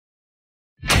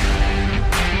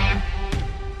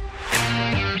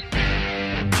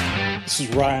This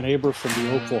is Ryan Aber from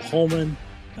the Oklahoman.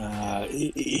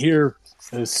 Here,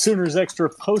 the Sooners Extra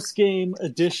post-game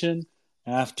edition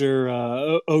after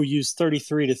OU's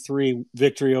 33-3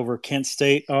 victory over Kent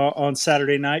State on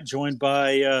Saturday night, joined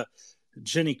by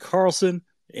Jenny Carlson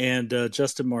and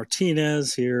Justin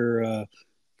Martinez. Here,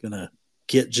 gonna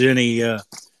get Jenny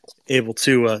able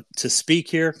to speak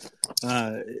here.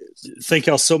 Thank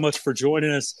y'all so much for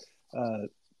joining us.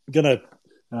 Gonna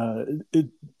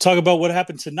talk about what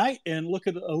happened tonight and look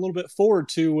at a little bit forward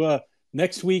to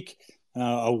next week.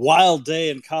 A wild day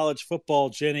in college football,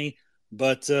 Jenny.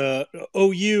 But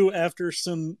OU, after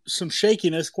some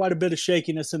shakiness, quite a bit of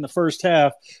shakiness in the first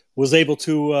half, was able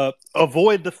to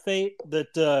avoid the fate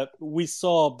that we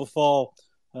saw befall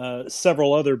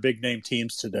several other big-name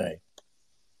teams today.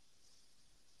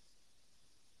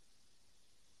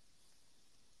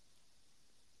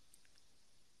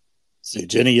 See,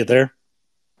 Jenny, you there?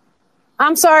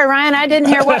 I'm sorry, Ryan. I didn't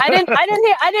hear what I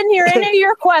didn't hear any of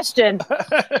your question.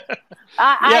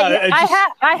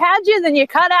 I had you, then you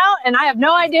cut out, and I have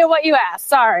no idea what you asked.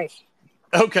 Sorry.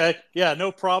 Okay. Yeah,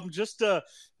 no problem. Just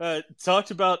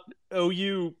talked about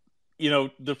OU. You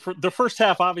know, the first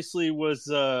half obviously was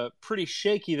pretty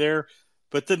shaky there,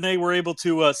 but then they were able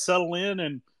to settle in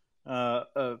and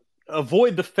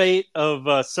avoid the fate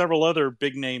of several other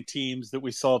big name teams that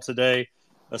we saw today,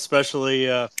 especially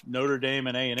Notre Dame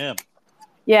and A&M.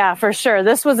 Yeah, for sure.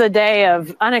 This was a day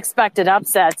of unexpected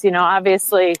upsets. You know,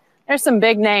 obviously there's some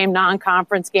big name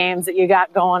non-conference games that you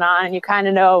got going on, and you kind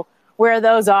of know where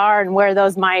those are and where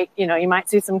those might, you might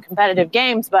see some competitive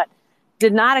games, but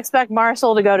did not expect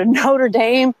Marshall to go to Notre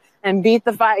Dame and beat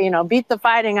the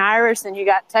Fighting Irish. And you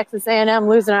got Texas A&M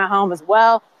losing at home as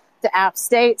well to App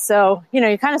State. So, you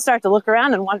kind of start to look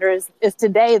around and wonder, is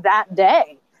today that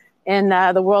day in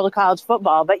the world of college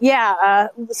football? But yeah,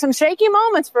 some shaky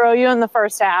moments for OU in the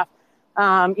first half.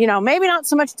 Maybe not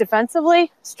so much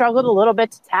defensively, struggled a little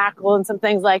bit to tackle and some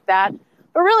things like that,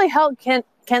 but really held Kent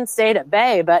State at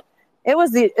bay. But it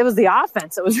was the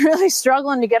offense that was really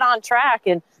struggling to get on track,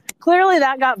 and clearly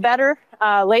that got better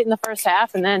late in the first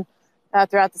half and then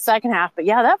throughout the second half. But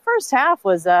yeah, that first half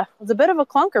was a bit of a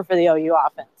clunker for the OU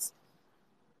offense.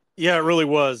 Yeah, it really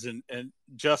was. And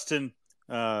Justin,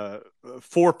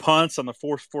 4 punts on the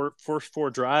first four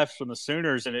drives from the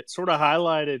Sooners, and it sort of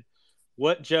highlighted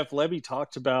what Jeff Lebby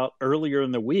talked about earlier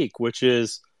in the week, which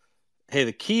is, hey,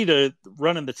 the key to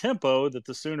running the tempo that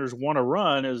the Sooners want to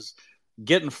run is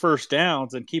getting first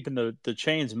downs and keeping the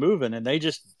chains moving, and they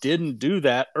just didn't do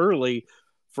that early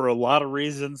for a lot of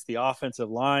reasons. The offensive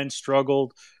line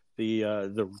struggled,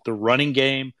 the running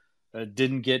game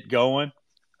didn't get going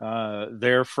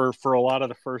there for a lot of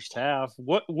the first half.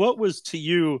 What was to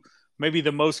you maybe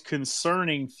the most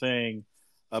concerning thing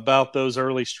about those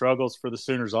early struggles for the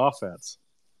Sooners offense?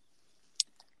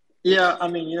 Yeah, I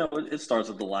mean, it starts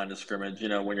at the line of scrimmage.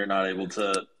 When you're not able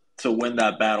to win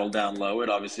that battle down low, it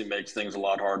obviously makes things a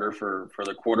lot harder for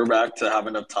the quarterback to have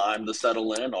enough time to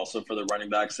settle in, also for the running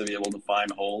backs to be able to find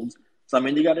holes. So, I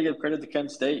mean, you got to give credit to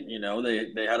Kent State.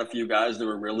 They had a few guys that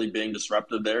were really being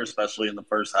disruptive there, especially in the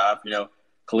first half.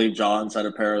 Khalif Johns had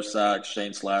a pair of sacks.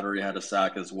 Shane Slattery had a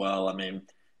sack as well. I mean,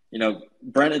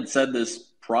 Brent had said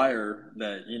this prior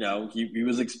that, he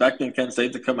was expecting Kent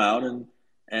State to come out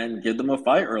and give them a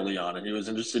fight early on. And he was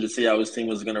interested to see how his team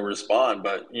was going to respond.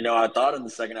 But, I thought in the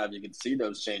second half you could see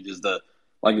those changes.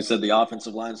 Like you said, the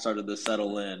offensive line started to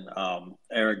settle in.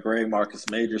 Eric Gray, Marcus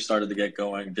Major started to get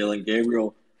going. Dylan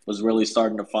Gabriel was really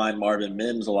starting to find Marvin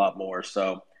Mims a lot more.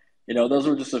 So, those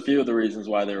were just a few of the reasons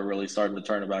why they were really starting to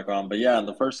turn it back on. But, yeah, in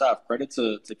the first half, credit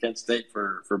to Kent State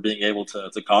for being able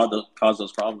to cause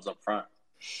those problems up front.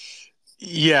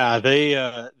 Yeah,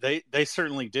 they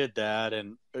certainly did that.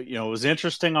 And, it was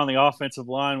interesting on the offensive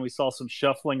line. We saw some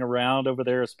shuffling around over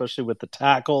there, especially with the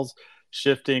tackles,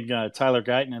 shifting Tyler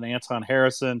Guyton and Anton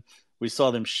Harrison. We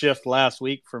saw them shift last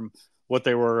week from what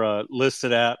they were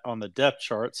listed at on the depth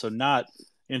chart. So not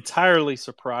entirely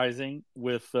surprising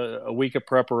with a week of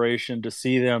preparation to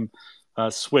see them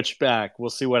switch back. We'll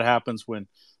see what happens when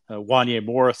Wanya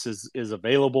Morris is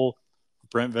available.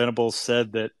 Brent Venables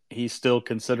said that he still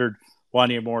considered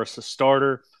Wanya Morris a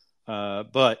starter,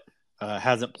 but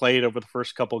hasn't played over the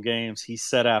first couple games. He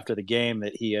said after the game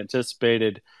that he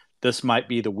anticipated this might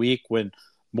be the week when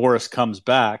Morris comes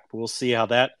back. We'll see how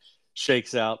that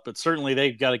shakes out, but certainly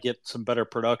they've got to get some better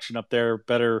production up there,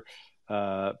 better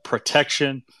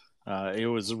protection. It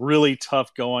was really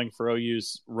tough going for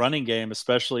OU's running game,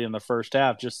 especially in the first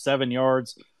half, just 7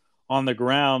 yards on the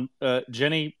ground.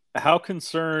 Jenny, how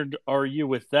concerned are you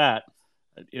with that?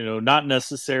 Not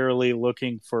necessarily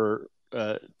looking for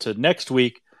to next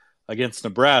week against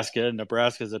Nebraska.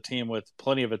 Nebraska is a team with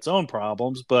plenty of its own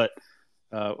problems, but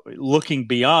looking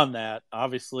beyond that,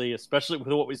 obviously, especially with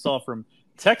what we saw from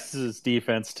Texas's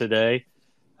defense today,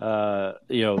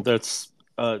 that's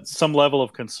some level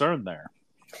of concern there.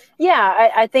 Yeah,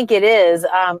 I think it is.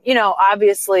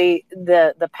 Obviously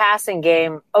the passing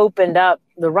game opened up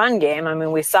the run game. I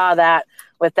mean, we saw that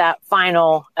with that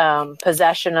final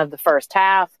possession of the first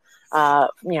half. 5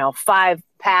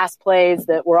 pass plays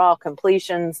that were all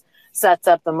completions, sets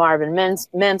up the Marvin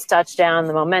Mims touchdown.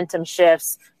 The momentum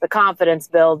shifts, the confidence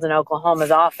builds, and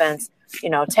Oklahoma's offense,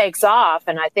 takes off.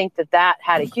 And I think that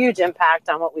had a huge impact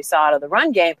on what we saw out of the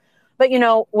run game. But,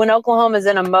 when Oklahoma's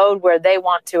in a mode where they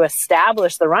want to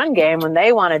establish the run game, when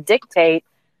they want to dictate,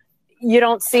 you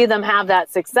don't see them have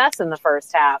that success in the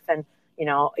first half. And,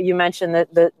 you mentioned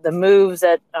that the moves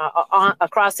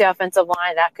across the offensive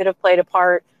line, that could have played a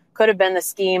part, could have been the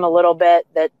scheme a little bit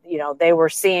that, they were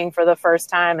seeing for the first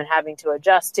time and having to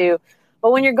adjust to.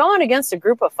 But when you're going against a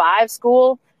group of 5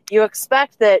 school, you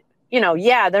expect that,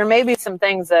 there may be some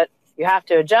things that you have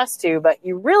to adjust to, but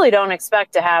you really don't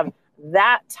expect to have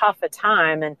that tough a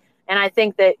time. And I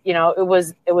think that, it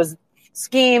was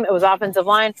scheme, it was offensive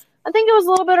line. I think it was a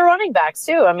little bit of running backs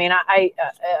too. I mean,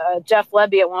 Jeff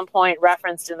Lebby at one point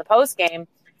referenced in the post game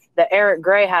that Eric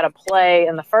Gray had a play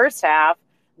in the first half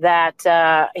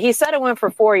that he said it went for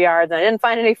 4 yards. And I didn't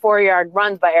find any 4-yard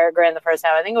runs by Eric Gray in the first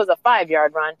half. I think it was a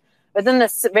 5-yard run. But then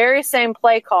the very same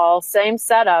play call, same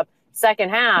setup, second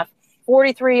half,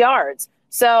 43 yards.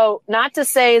 So not to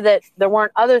say that there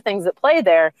weren't other things that played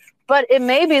there, but it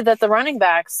may be that the running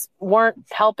backs weren't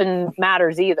helping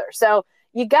matters either. So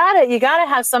you gotta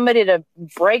have somebody to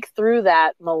break through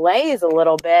that malaise a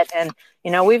little bit. And,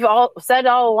 we've all said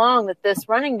all along that this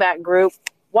running back group,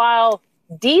 while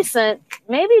decent,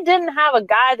 maybe didn't have a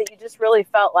guy that you just really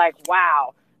felt like,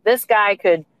 wow, this guy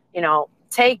could,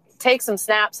 take some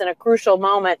snaps in a crucial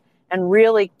moment and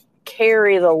really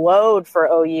carry the load for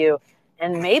OU.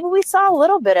 And maybe we saw a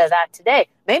little bit of that today.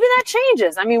 Maybe that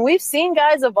changes. I mean, we've seen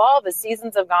guys evolve as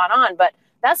seasons have gone on, but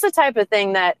that's the type of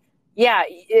thing that,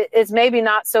 it's maybe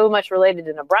not so much related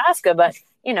to Nebraska, but,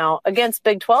 against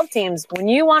Big 12 teams, when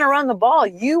you want to run the ball,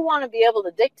 you want to be able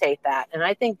to dictate that. And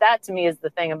I think that, to me, is the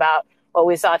thing about what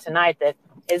we saw tonight that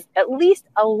is at least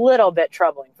a little bit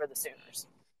troubling for the Sooners.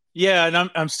 Yeah, and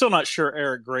I'm still not sure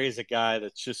Eric Gray's a guy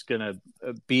that's just going to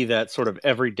be that sort of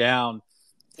every down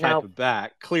type of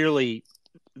back. Clearly,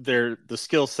 the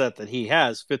skill set that he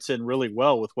has fits in really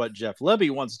well with what Jeff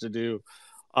Lebby wants to do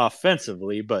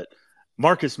offensively. But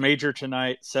Marcus Major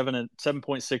tonight,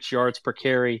 7.6 yards per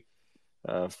carry,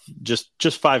 just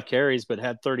 5 carries, but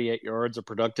had 38 yards. A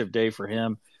productive day for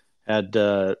him. Had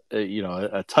a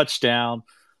touchdown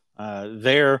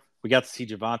there. We got to see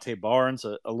Javante Barnes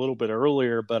a little bit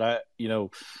earlier, but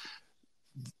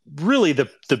really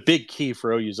the big key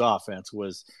for OU's offense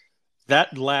was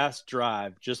that last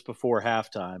drive just before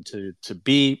halftime to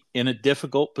be in a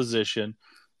difficult position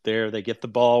there. They get the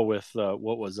ball with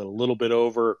what was a little bit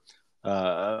over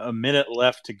a minute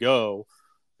left to go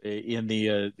in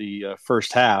the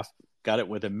first half. Got it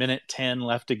with 1:10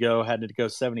 left to go, had to go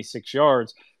 76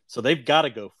 yards. So they've got to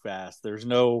go fast. There's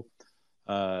no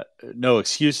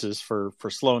excuses for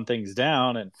slowing things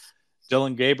down. And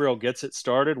Dillon Gabriel gets it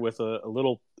started with a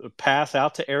little pass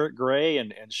out to Eric Gray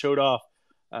and showed off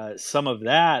some of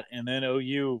that. And then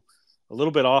OU, a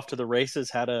little bit off to the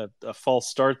races, had a false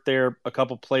start there a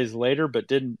couple plays later, but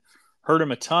didn't hurt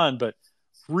him a ton, but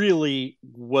really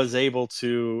was able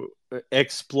to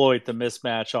exploit the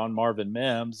mismatch on Marvin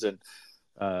Mims and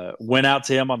went out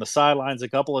to him on the sidelines a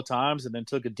couple of times and then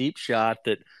took a deep shot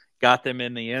that got them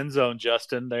in the end zone,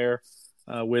 Justin, there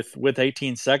with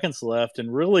 18 seconds left,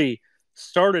 and really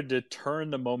started to turn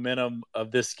the momentum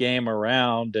of this game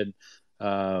around. And,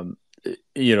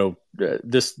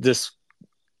 this,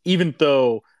 even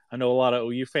though I know a lot of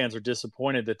OU fans are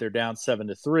disappointed that they're down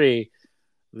 7-3,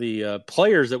 the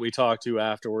players that we talked to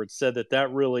afterwards said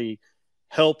that really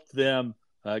helped them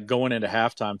going into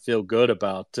halftime feel good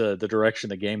about the direction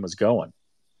the game was going.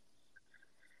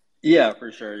 Yeah,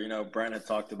 for sure. Brent had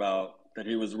talked about that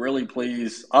he was really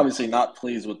pleased, obviously not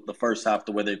pleased with the first half,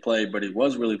 the way they played, but he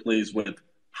was really pleased with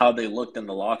how they looked in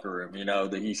the locker room.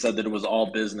 That he said that it was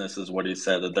all business is what he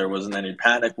said, that there wasn't any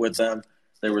panic with them.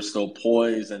 They were still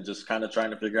poised and just kind of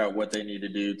trying to figure out what they need to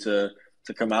do to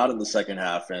come out in the second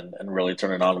half and really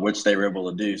turn it on, which they were able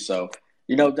to do. So,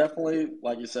 definitely,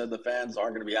 like you said, the fans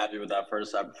aren't going to be happy with that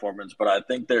first half performance, but I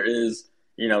think there is,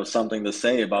 something to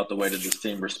say about the way that this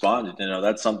team responded.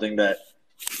 That's something that,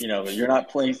 you're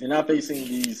not facing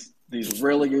these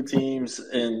really good teams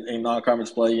in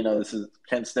non-conference play. This is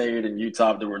Kent State and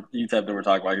UTEP that we're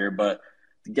talking about here, but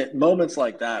get moments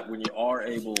like that when you are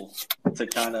able to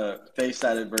kind of face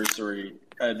that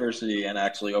adversity and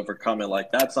actually overcome it,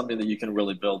 like that's something that you can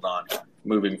really build on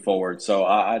moving forward. So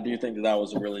I do think that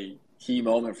was a really key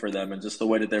moment for them, and just the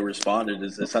way that they responded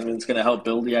is something that's going to help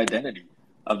build the identity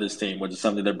of this team, which is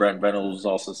something that Brent Venables was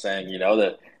also saying,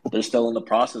 that they're still in the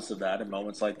process of that, and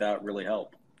moments like that really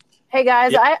help. Hey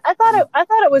guys, yeah. I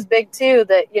thought it was big too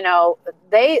that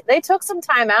they took some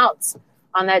timeouts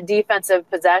on that defensive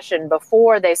possession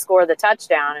before they scored the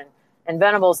touchdown, and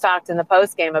Venables talked in the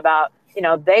post game about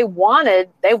they wanted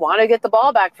to get the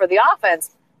ball back for the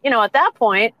offense. At that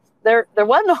point there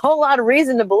wasn't a whole lot of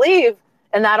reason to believe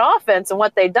in that offense and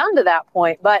what they'd done to that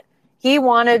point, but he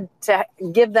wanted to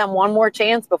give them one more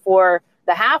chance before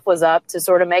the half was up to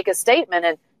sort of make a statement.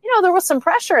 And there was some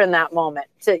pressure in that moment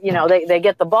to they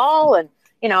get the ball, and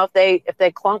if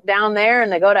they clunk down there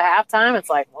and they go to halftime, it's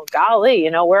like, well, golly,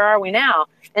 where are we now?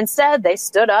 Instead, they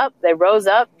stood up, they rose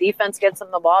up, defense gets them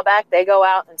the ball back, they go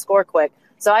out and score quick.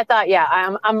 So I thought,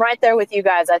 yeah, I'm right there with you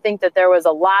guys. I think that there was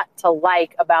a lot to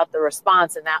like about the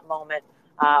response in that moment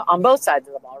on both sides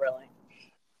of the ball, really.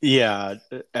 Yeah,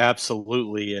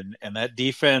 absolutely. And that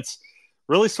defense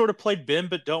really sort of played bend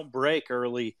but don't break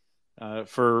early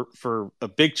for a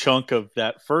big chunk of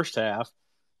that first half.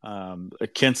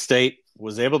 Kent State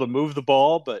was able to move the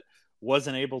ball, but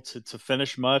wasn't able to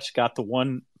finish much. Got the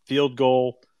one field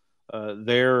goal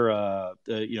there,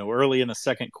 early in the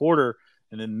second quarter,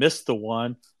 and then missed the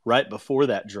one right before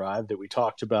that drive that we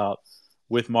talked about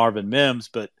with Marvin Mims.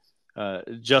 But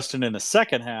Justin, in the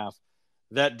second half,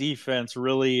 that defense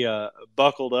really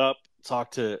buckled up.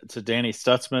 Talked to Danny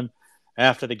Stutzman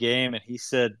after the game, and he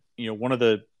said, one of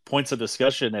the points of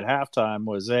discussion at halftime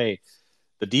was, the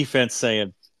defense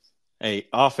saying, hey,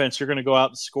 offense, you're going to go out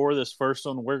and score this first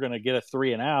one. We're going to get a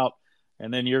 3 and out,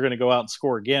 and then you're going to go out and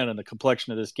score again, and the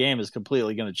complexion of this game is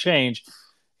completely going to change.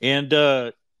 And,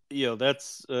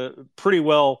 that's pretty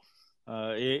well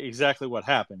exactly what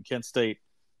happened. Kent State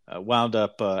wound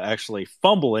up actually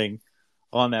fumbling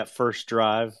on that first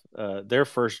drive, their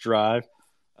first drive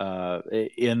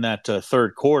in that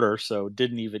third quarter, so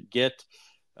didn't even get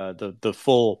the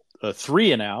full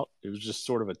 3 and out. It was just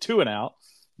sort of a 2 and out.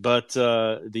 But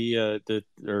the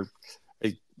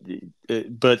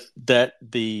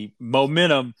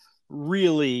momentum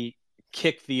really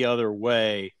kicked the other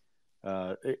way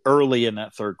early in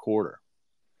that third quarter.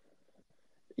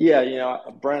 Yeah,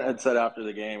 Brent had said after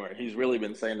the game, or he's really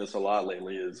been saying this a lot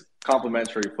lately, is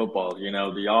complementary football.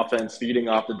 The offense feeding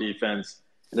off the defense,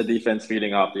 and the defense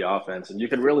feeding off the offense, and you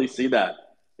can really see that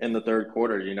in the third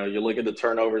quarter. You look at the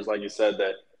turnovers, like you said,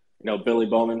 that Billy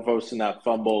Bowman posting that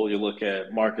fumble. You look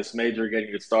at Marcus Major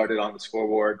getting it started on the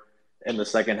scoreboard in the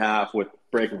second half with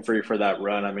breaking free for that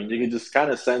run. I mean, you can just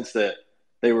kind of sense that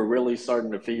they were really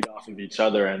starting to feed off of each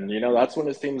other. And, that's when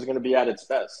this team is going to be at its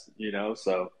best,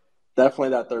 So definitely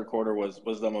that third quarter was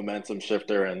the momentum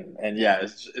shifter. And yeah,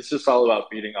 it's just all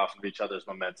about feeding off of each other's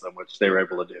momentum, which they were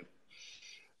able to do.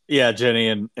 Yeah,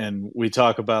 Jenny, and we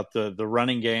talk about the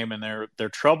running game and their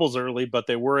troubles early, but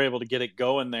they were able to get it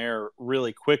going there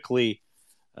really quickly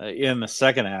in the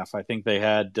second half. I think they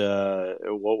had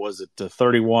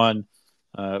 31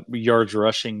 yards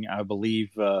rushing, I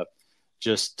believe,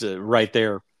 just right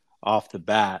there off the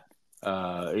bat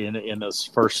in those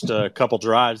first couple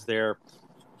drives there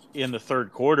in the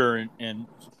third quarter, and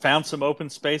found some open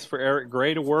space for Eric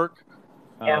Gray to work,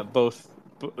 both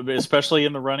especially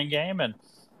in the running game. And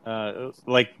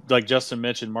like Justin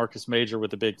mentioned, Marcus Major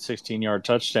with a big 16-yard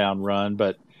touchdown run,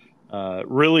 but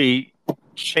really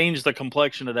changed the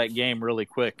complexion of that game really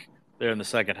quick there in the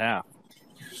second half.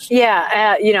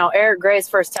 Yeah, Eric Gray's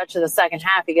first touch of the second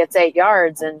half, he gets 8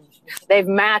 yards, and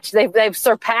they've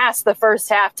surpassed the first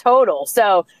half total.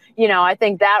 So, I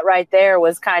think that right there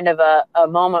was kind of a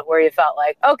moment where you felt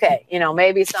like, okay,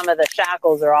 maybe some of the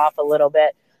shackles are off a little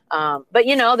bit. But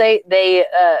they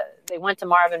went to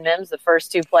Marvin Mims the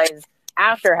first 2 plays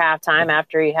after halftime,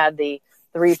 after he had the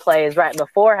 3 plays right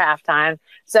before halftime.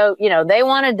 So, they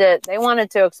wanted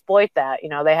to exploit that.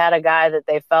 They had a guy that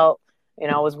they felt,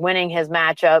 was winning his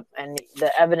matchup, and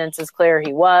the evidence is clear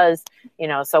he was,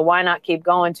 so why not keep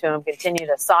going to him, continue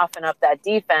to soften up that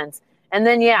defense. And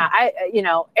then,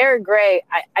 Eric Gray,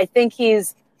 I think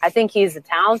he's a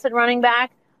talented running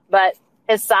back, but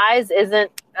his size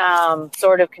isn't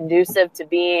sort of conducive to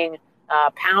being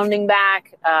pounding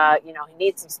back. He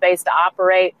needs some space to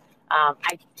operate.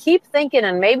 I keep thinking,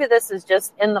 and maybe this is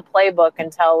just in the playbook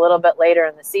until a little bit later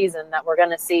in the season, that we're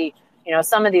going to see,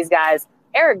 some of these guys.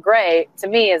 Eric Gray, to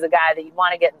me, is a guy that you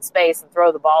want to get in space and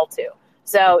throw the ball to.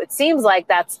 So it seems like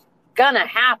that's going to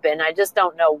happen. I just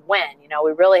don't know when.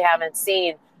 We really haven't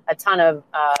seen a ton of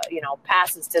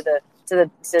passes to the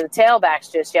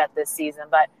tailbacks just yet this season.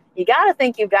 But you got to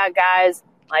think you've got guys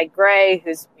like Gray,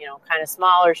 who's kind of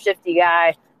smaller, shifty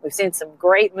guy. We've seen some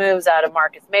great moves out of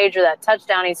Marcus Major. That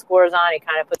touchdown he scores on, he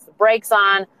kind of puts the brakes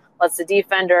on, lets the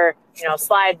defender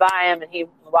slide by him, and he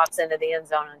walks into the end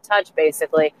zone untouched,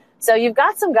 basically. So you've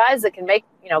got some guys that can make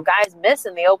guys miss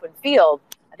in the open field.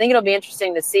 I think it'll be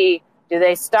interesting to see, do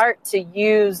they start to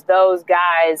use those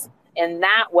guys in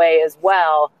that way as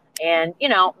well? And,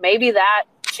 maybe that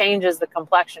changes the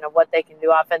complexion of what they can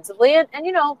do offensively and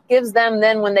gives them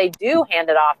then, when they do hand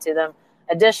it off to them,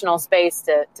 additional space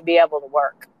to be able to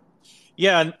work.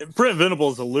 Yeah, and Brent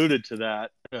Venables alluded to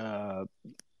that,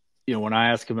 when I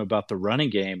asked him about the running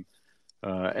game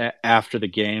after the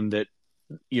game, that,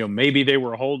 maybe they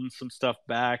were holding some stuff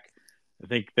back. I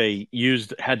think they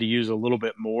had to use a little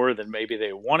bit more than maybe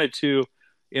they wanted to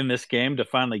in this game to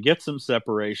finally get some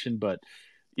separation. But,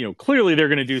 clearly they're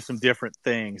going to do some different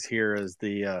things here as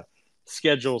the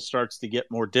schedule starts to get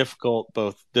more difficult,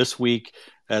 both this week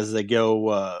as they go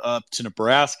up to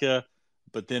Nebraska,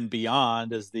 but then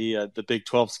beyond as the Big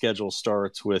 12 schedule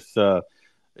starts with,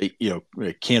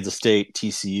 Kansas State,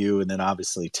 TCU, and then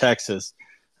obviously Texas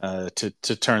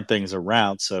to turn things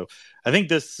around. So I think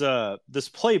this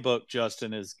playbook,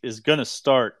 Justin, is going to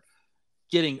start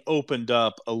getting opened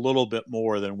up a little bit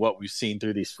more than what we've seen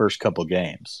through these first couple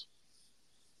games.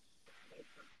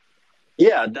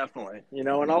 Yeah, definitely.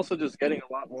 And also just getting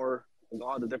a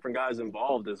lot of different guys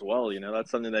involved as well.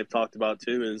 That's something they've talked about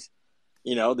too, is,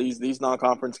 these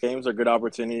non-conference games are good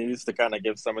opportunities to kind of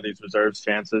give some of these reserves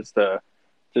chances to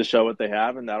show what they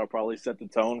have, and that'll probably set the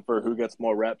tone for who gets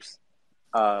more reps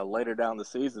later down the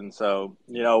season. So,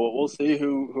 we'll see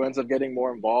who ends up getting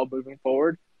more involved moving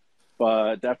forward.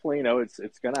 But definitely,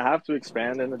 it's going to have to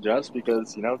expand and adjust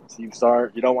because, you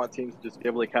don't want teams to just be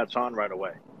able to catch on right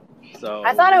away. So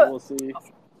I thought we'll see.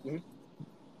 Mm-hmm.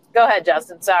 Go ahead,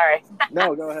 Justin. Sorry.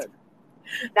 No, go ahead.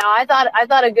 Now, I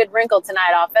thought a good wrinkle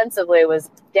tonight offensively was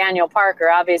Daniel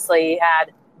Parker. Obviously, he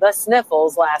had the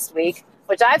sniffles last week,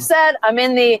 which I've said I'm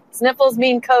in the sniffles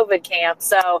mean COVID camp.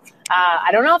 So I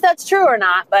don't know if that's true or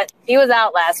not, but he was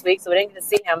out last week, so we didn't get to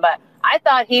see him. But I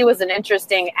thought he was an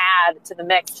interesting add to the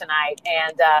mix tonight.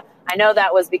 And I know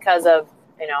that was because of,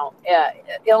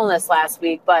 illness last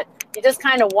week, but you just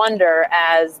kind of wonder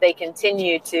as they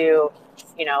continue to,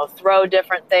 throw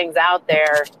different things out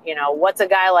there, what's a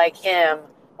guy like him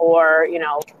or,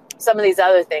 some of these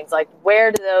other things, like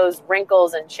where do those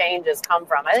wrinkles and changes come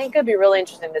from? I think it could be really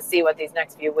interesting to see what these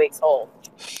next few weeks hold.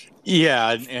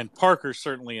 Yeah, and Parker's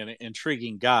certainly an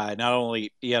intriguing guy. Not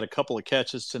only he had a couple of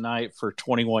catches tonight for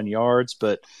 21 yards,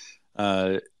 but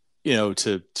to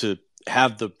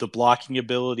have the blocking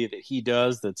ability that he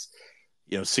does, that's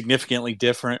significantly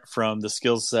different from the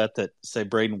skill set that, say,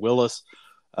 Braden Willis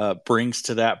brings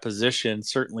to that position,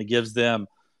 certainly gives them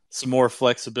some more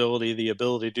flexibility, the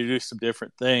ability to do some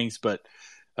different things. But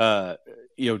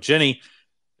Jenny,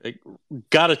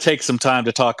 got to take some time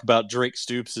to talk about Drake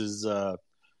Stoops'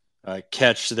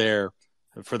 catch there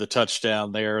for the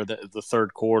touchdown there, the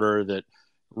third quarter, that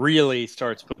really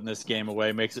starts putting this game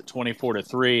away, makes it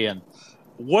 24-3. And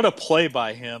what a play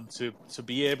by him to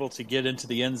be able to get into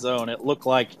the end zone. It looked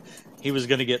like he was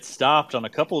going to get stopped on a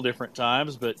couple of different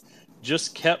times, but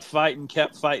just kept fighting.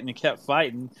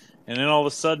 And then all of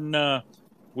a sudden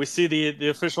we see the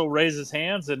official raise his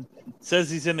hands and says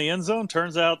he's in the end zone.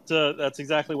 Turns out that's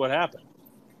exactly what happened.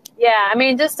 Yeah, I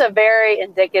mean, just a very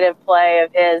indicative play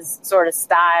of his sort of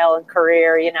style and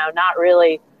career, not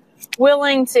really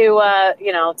willing to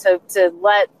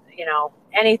let,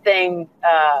 anything,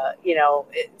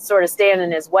 sort of stand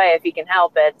in his way if he can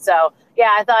help it. So, yeah,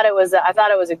 I thought it was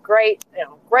a great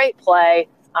play.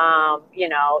 I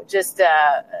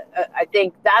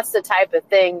think that's the type of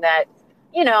thing that,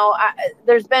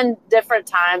 there's been different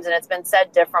times and it's been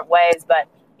said different ways, but,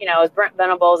 as Brent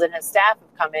Venables and his staff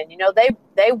have come in,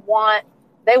 they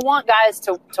want guys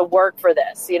to work for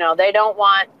this. They don't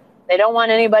want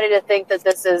anybody to think that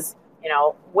this is,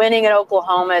 winning at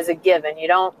Oklahoma is a given. You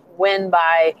don't win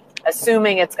by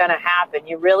assuming it's going to happen.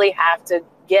 You really have to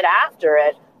get after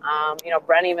it.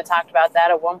 Brent even talked about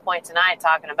that at one point tonight,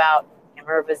 talking about, I can't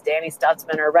remember if it was Danny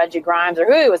Stutzman or Reggie Grimes or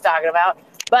who he was talking about,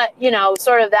 but,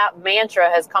 sort of that mantra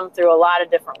has come through a lot of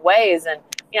different ways. And,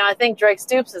 I think Drake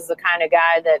Stoops is the kind of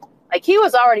guy that, like, he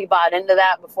was already bought into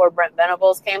that before Brent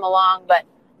Venables came along, but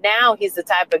now he's the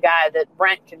type of guy that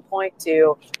Brent can point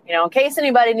to, in case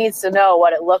anybody needs to know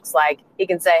what it looks like, he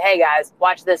can say, hey, guys,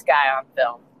 watch this guy on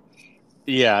film.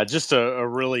 Yeah, just a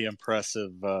really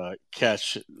impressive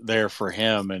catch there for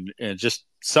him, and just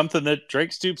something that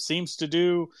Drake Stoops seems to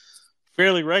do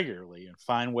fairly regularly and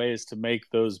find ways to make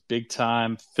those big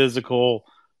time, physical,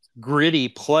 gritty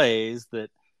plays that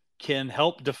can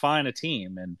help define a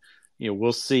team. And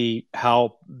we'll see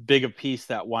how big a piece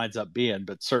that winds up being,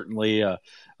 but certainly a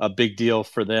big deal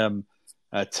for them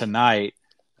tonight.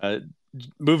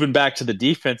 Moving back to the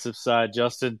defensive side,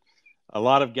 Justin, a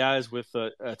lot of guys with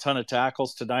a ton of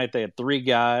tackles tonight. They had 3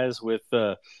 guys with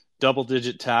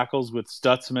double-digit tackles with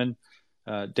Stutzman.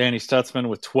 Danny Stutzman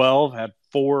with 12, had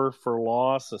 4 for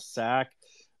loss, a sack.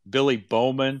 Billy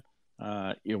Bowman,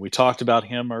 we talked about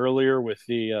him earlier with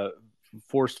the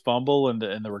forced fumble and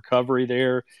the recovery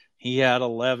there. He had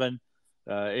 11.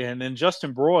 And then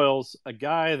Justin Broyles, a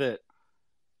guy that,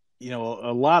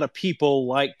 a lot of people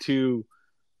like to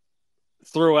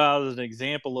throw out as an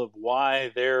example of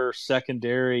why their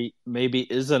secondary maybe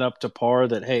isn't up to par,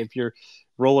 that, hey, if you're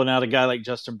rolling out a guy like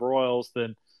Justin Broyles,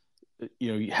 then,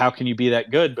 how can you be that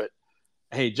good? But,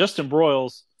 hey, Justin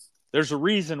Broyles, there's a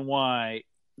reason why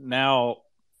now,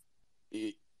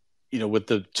 with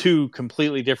the 2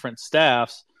 completely different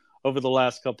staffs over the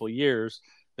last couple of years,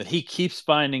 that he keeps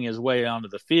finding his way onto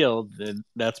the field. And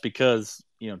that's because,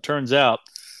 turns out,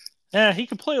 he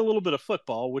can play a little bit of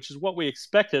football, which is what we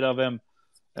expected of him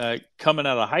coming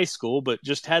out of high school, but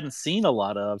just hadn't seen a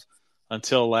lot of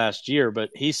until last year. But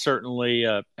he certainly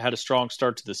had a strong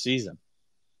start to the season.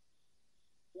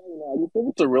 I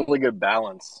think it's a really good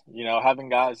balance, having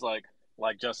guys like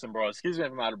Justin Broyles. Excuse me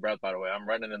if I'm out of breath, by the way. I'm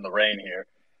running in the rain here.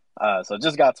 So I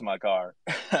just got to my car.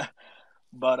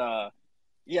 But,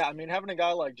 having a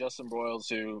guy like Justin Broyles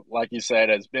who, like you said,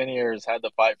 has been here, has had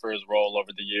to fight for his role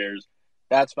over the years,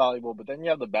 that's valuable. But then you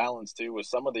have the balance, too, with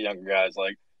some of the younger guys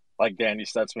like Danny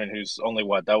Stutzman, who's only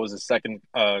that was his second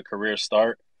career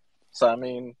start. So,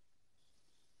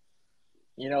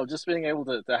 just being able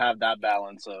to have that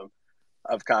balance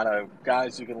of kind of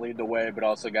guys who can lead the way, but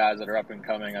also guys that are up and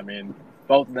coming.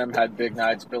 Both of them had big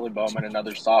nights. Billy Bowman,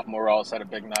 another sophomore, also had a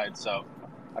big night. So,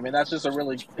 that's just a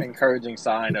really encouraging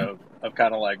sign of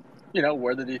kind of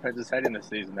where the defense is heading this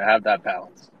season, to have that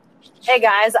balance. Hey,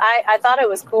 guys, I thought it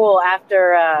was cool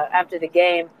after the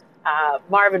game.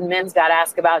 Marvin Mims got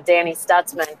asked about Danny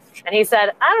Stutzman, and he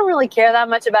said, I don't really care that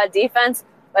much about defense,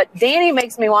 but Danny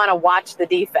makes me want to watch the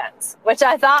defense, which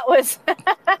I thought was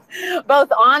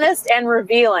both honest and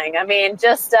revealing.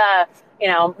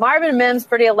 Marvin Mims,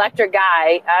 pretty electric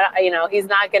guy. He's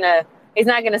not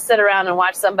gonna sit around and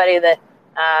watch somebody that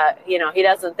he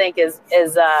doesn't think is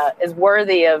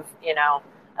worthy of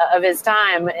of his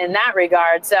time in that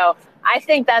regard. So I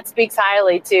think that speaks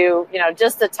highly to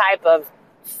just the type of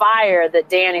fire that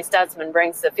Danny Stutzman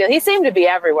brings to the field. He seemed to be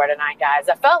everywhere tonight, guys.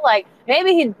 I felt like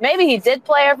maybe he did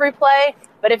play every play,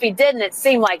 but if he didn't, it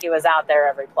seemed like he was out there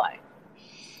every play.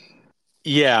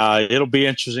 Yeah, it'll be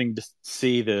interesting to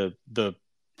see the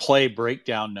play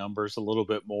breakdown numbers a little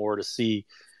bit more to see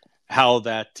how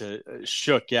that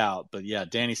shook out. But yeah,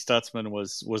 Danny Stutzman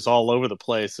was all over the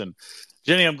place. And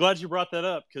Jenny, I'm glad you brought that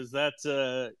up, because that's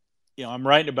I'm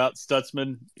writing about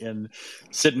Stutzman and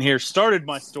sitting here started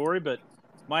my story, but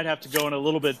might have to go in a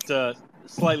little bit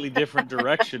slightly different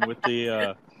direction with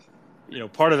the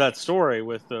part of that story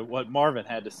with what Marvin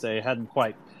had to say. Hadn't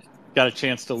quite got a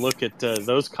chance to look at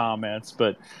those comments,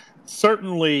 but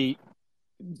certainly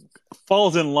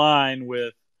falls in line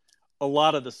with a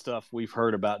lot of the stuff we've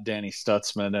heard about Danny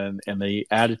Stutzman and the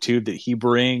attitude that he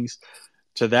brings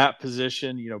to that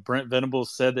position. Brent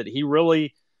Venables said that he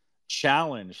really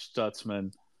challenged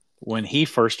Stutzman when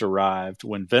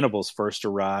Venables first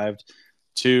arrived,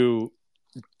 to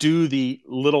do the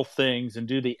little things and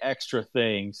do the extra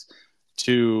things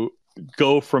to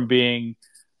go from being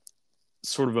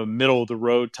sort of a middle of the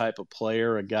road type of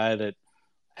player, a guy that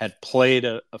had played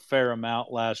a fair amount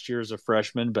last year as a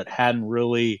freshman, but hadn't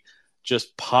really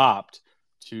just popped,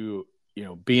 to,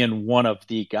 being one of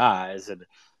the guys. And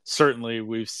certainly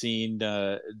we've seen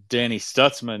Danny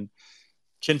Stutzman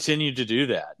continue to do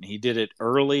that. And he did it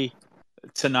early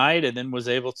tonight and then was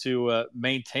able to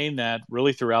maintain that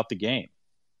really throughout the game.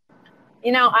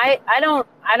 I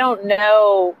don't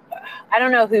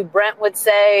know who Brent would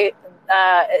say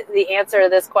the answer to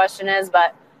this question is,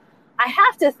 but I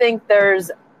have to think there's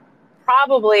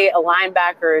probably a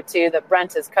linebacker or two that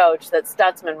Brent has coached that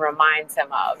Stutzman reminds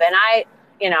him of. And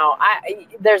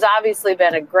there's obviously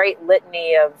been a great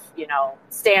litany of,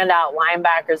 standout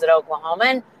linebackers at Oklahoma.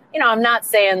 And, I'm not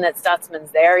saying that Stutzman's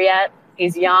there yet.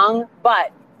 He's young,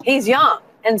 but he's young.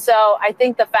 And so I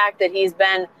think the fact that he's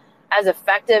been as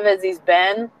effective as he's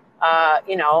been,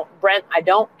 Brent, I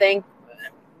don't think,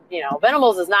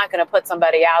 Venables is not going to put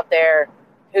somebody out there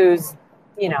who's,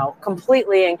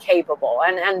 completely incapable.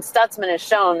 And Stutzman has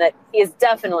shown that he is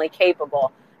definitely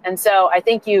capable. And so I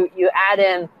think you add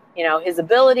in, his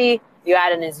ability, you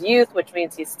add in his youth, which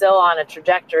means he's still on a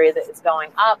trajectory that is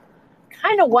going up.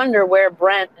 Kind of wonder where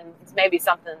Brent, and it's maybe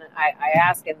something that I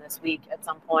ask him this week at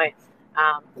some point,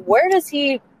 where does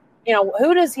he,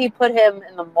 who does he put him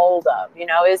in the mold of?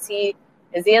 Is he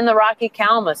in the Rocky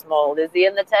Calmus mold? Is he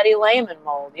in the Teddy Lehman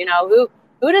mold?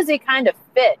 Who does he kind of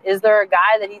fit? Is there a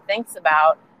guy that he thinks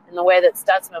about in the way that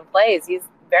Stutzman plays? He's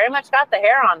very much got the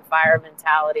hair on fire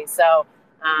mentality. So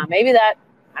maybe that,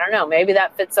 I don't know, maybe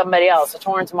that fits somebody else, a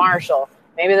Torrance Marshall.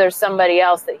 Maybe there's somebody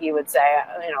else that he would say,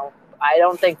 I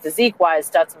don't think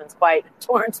physique-wise Stutzman's quite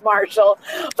Torrance Marshall,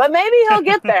 but maybe he'll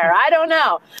get there. I don't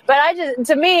know. But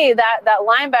to me, that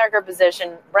linebacker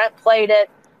position, Brent played it.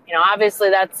 Obviously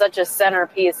that's such a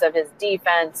centerpiece of his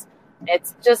defense.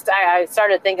 It's just, I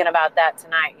started thinking about that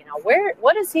tonight.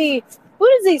 Who does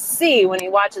he see when he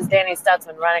watches Danny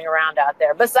Stutzman running around out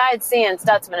there, besides seeing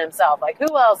Stutzman himself? Like,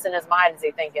 who else in his mind is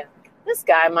he thinking, this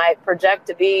guy might project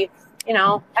to be,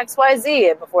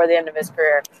 XYZ before the end of his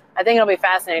career? I think it'll be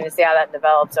fascinating to see how that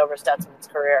develops over Stutzman's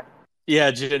career.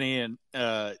 Yeah, Jenny. And,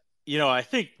 I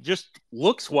think just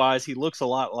looks-wise, he looks a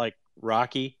lot like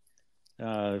Rocky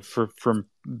from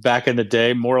back in the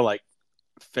day, more like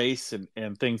face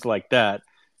and things like that.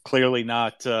 Clearly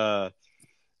not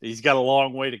he's got a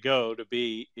long way to go to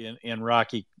be in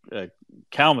Rocky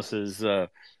Calmus's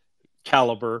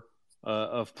caliber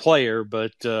of player,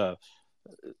 but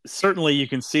certainly you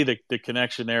can see the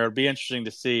connection there. It'll be interesting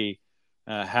to see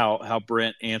how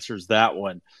Brent answers that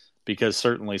one, because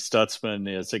certainly Stutzman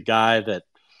is a guy that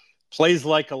plays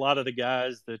like a lot of the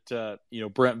guys that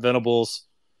Brent Venables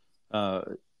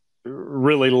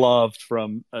really loved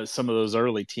from some of those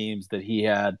early teams that he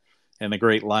had, and the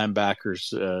great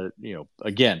linebackers.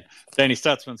 Again, Danny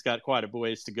Stutzman's got quite a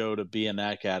ways to go to be in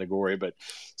that category, but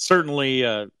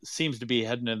certainly seems to be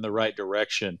heading in the right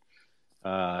direction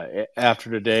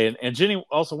after today. And Jenny,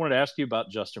 also wanted to ask you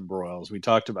about Justin Broyles.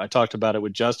 I talked about it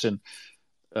with Justin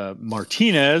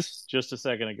Martinez just a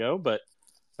second ago, but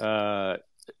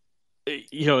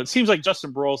it seems like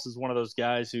Justin Broyles is one of those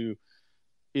guys who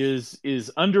is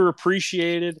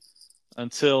underappreciated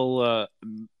until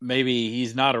maybe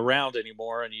he's not around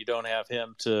anymore, and you don't have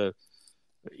him to,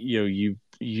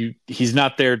 he's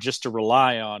not there just to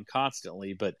rely on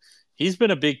constantly. But he's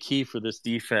been a big key for this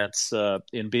defense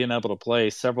in being able to play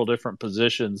several different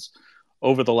positions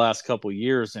over the last couple of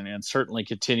years, and certainly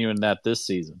continuing that this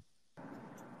season.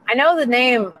 I know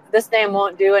this name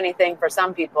won't do anything for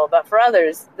some people, but for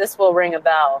others, this will ring a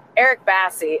bell. Eric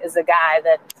Bassey is a guy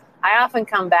that I often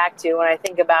come back to when I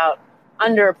think about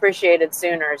underappreciated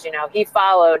Sooners. He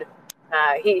followed,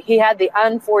 he had the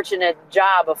unfortunate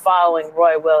job of following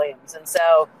Roy Williams. And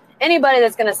so anybody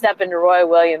that's going to step into Roy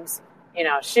Williams,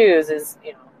 shoes is,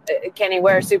 can he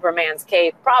wear Superman's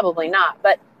cape? Probably not.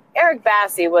 But Eric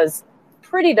Bassey was a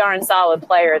pretty darn solid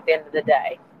player at the end of the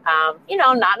day.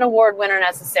 Not an award winner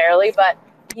necessarily, but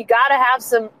you got to have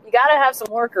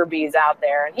some worker bees out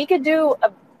there, and he could do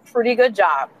a pretty good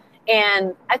job.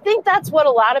 And I think that's what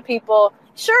a lot of people,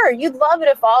 sure, you'd love it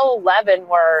if all 11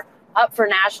 were up for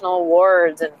national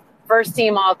awards and first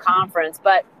team all conference,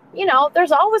 but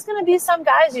there's always going to be some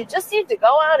guys you just need to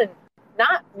go out and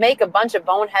not make a bunch of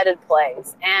boneheaded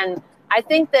plays. And I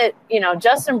think that,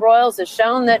 Justin Broyles has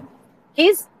shown that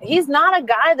he's not a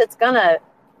guy that's going to,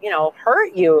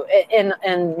 hurt you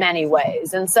in many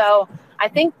ways. And so I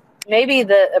think maybe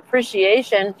the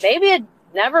appreciation, maybe it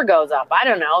never goes up. I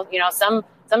don't know.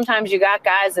 Sometimes you got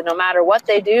guys that no matter what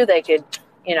they do, they could,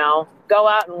 go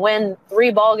out and win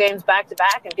 3 ball games back to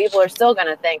back, and people are still going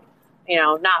to think,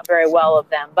 not very well of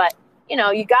them. But, you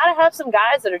got to have some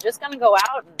guys that are just going to go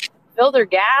out and fill their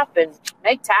gap and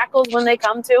make tackles when they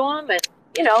come to them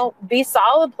and, be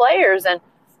solid players. And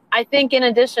I think in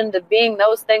addition to being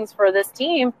those things for this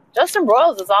team, Justin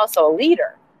Broyles is also a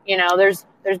leader. There's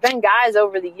been guys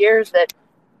over the years that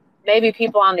maybe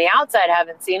people on the outside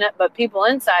haven't seen it, but people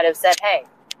inside have said, hey,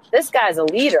 this guy's a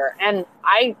leader. And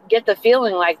I get the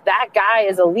feeling like that guy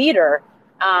is a leader.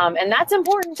 And that's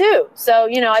important too. So,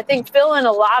 I think fill in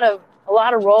a lot of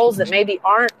roles that maybe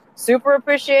aren't super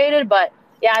appreciated. But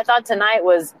yeah, I thought tonight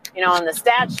was, on the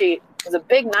stat sheet, was a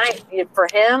big night for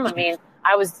him. I mean,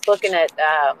 I was looking at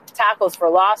tackles for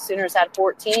loss. Sooners had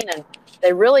 14, and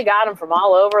they really got them from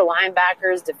all over: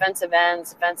 linebackers, defensive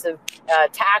ends, defensive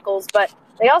tackles. But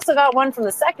they also got one from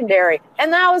the secondary,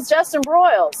 and that was Justin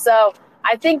Broyles. So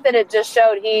I think that it just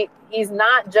showed he's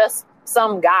not just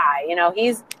some guy.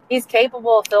 He's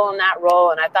capable of filling that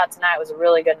role, and I thought tonight was a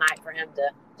really good night for him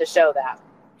to show that.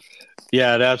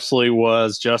 Yeah, it absolutely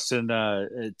was. Justin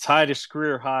tied his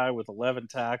career high with 11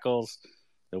 tackles,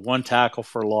 the 1 tackle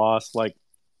for loss. Like,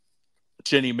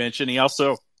 Jenny mentioned. He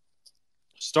also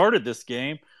started this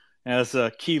game as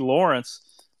Key Lawrence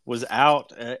was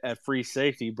out at free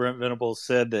safety. Brent Venables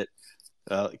said that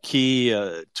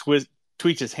Key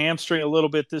tweaked his hamstring a little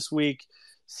bit this week.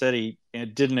 Said he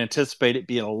didn't anticipate it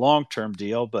being a long-term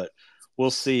deal, but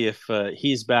we'll see if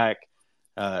he's back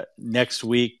next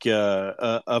week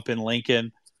up in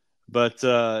Lincoln. But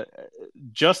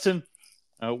Justin,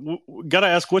 got to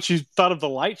ask what you thought of the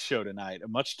light show tonight. A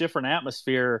much different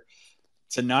atmosphere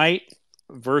tonight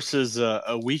versus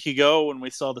a week ago when we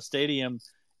saw the stadium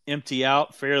empty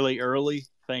out fairly early,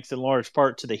 thanks in large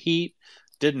part to the heat.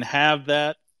 Didn't have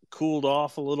that, cooled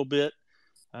off a little bit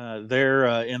there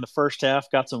in the first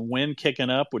half, got some wind kicking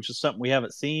up, which is something we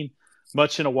haven't seen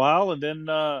much in a while. And then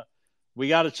we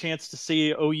got a chance to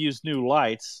see OU's new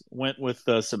lights, went with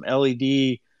some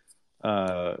new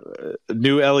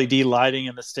LED lighting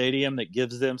in the stadium that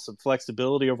gives them some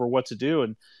flexibility over what to do.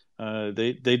 And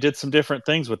they did some different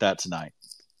things with that tonight.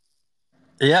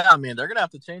 Yeah, I mean, they're going to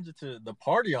have to change it to the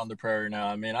party on the prairie now.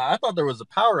 I mean, I thought there was a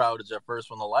power outage at first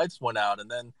when the lights went out,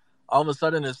 and then all of a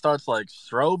sudden it starts like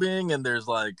strobing and there's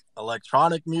like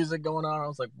electronic music going on. I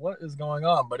was like, what is going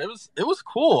on? But it was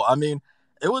cool. I mean,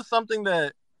 it was something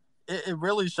that it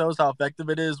really shows how effective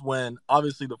it is when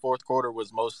obviously the fourth quarter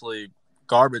was mostly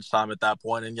garbage time at that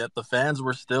point, and yet the fans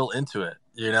were still into it,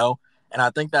 you know? And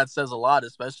I think that says a lot,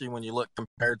 especially when you look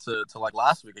compared to like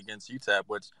last week against UTEP,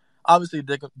 which obviously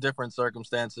different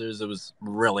circumstances. It was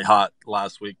really hot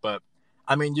last week, but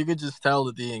I mean, you could just tell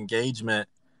that the engagement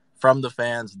from the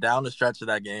fans down the stretch of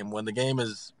that game, when the game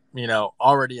is, you know,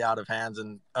 already out of hands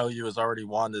and OU has already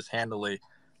won this handily,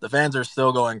 the fans are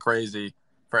still going crazy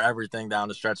for everything down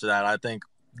the stretch of that. I think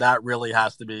that really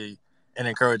has to be an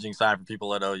encouraging sign for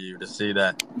people at OU to see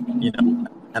that, you know,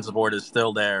 fan support is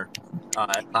still there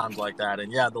at times like that.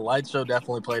 And yeah, the light show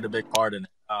definitely played a big part in it.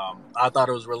 I thought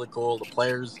it was really cool. The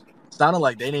players sounded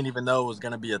like they didn't even know it was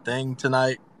going to be a thing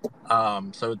tonight.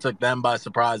 So it took them by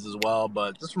surprise as well.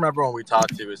 But just from everyone we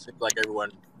talked to, it seemed like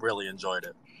everyone really enjoyed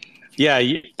it. Yeah,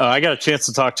 I got a chance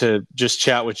to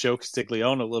chat with Joe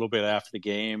Castiglione a little bit after the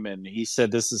game, and he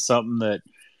said this is something that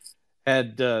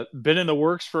had been in the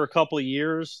works for a couple of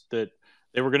years, that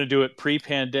they were going to do it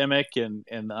pre-pandemic,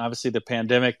 and obviously the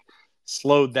pandemic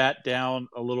slowed that down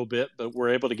a little bit, but we're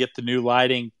able to get the new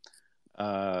lighting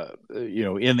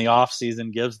in the off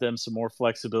season, gives them some more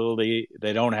flexibility.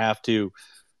 They don't have to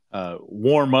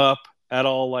warm up at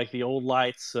all like the old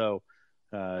lights. So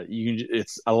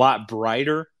it's a lot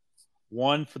brighter,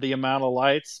 one, for the amount of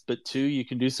lights, but two, you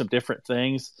can do some different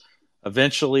things.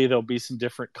 Eventually there'll be some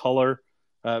different color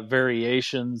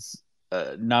variations.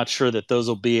 Not sure that those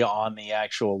will be on the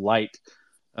actual light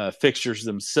fixtures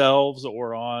themselves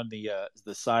or on the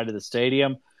side of the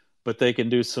stadium, but they can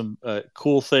do some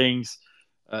cool things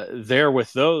there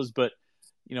with those. But,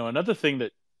 you know, another thing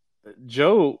that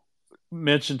Joe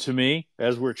mentioned to me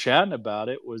as we're chatting about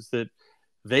it was that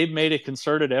they've made a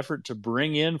concerted effort to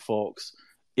bring in folks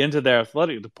into their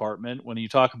athletic department when you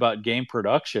talk about game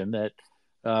production that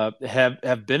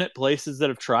have been at places that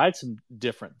have tried some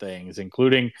different things,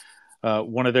 including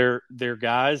one of their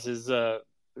guys is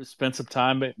spent some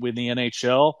time with the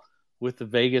NHL with the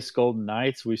Vegas Golden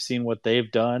Knights. We've seen what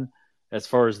they've done as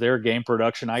far as their game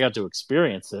production. I got to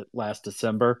experience it last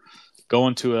December,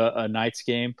 going to a Knights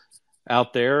game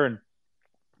out there. And,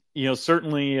 you know,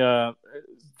 certainly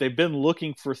they've been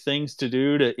looking for things to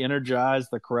do to energize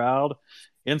the crowd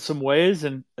in some ways.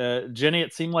 And Jenny,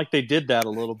 it seemed like they did that a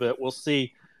little bit. We'll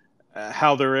see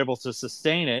how they're able to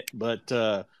sustain it.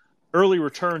 But early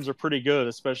returns are pretty good,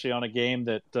 especially on a game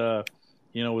that,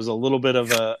 was a little bit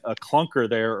of a clunker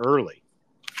there early.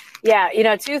 Yeah, you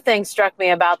know, two things struck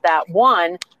me about that.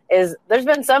 One is there's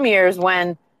been some years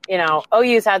when, you know,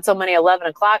 OU's had so many 11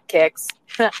 o'clock kicks,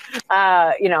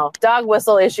 dog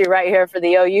whistle issue right here for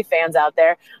the OU fans out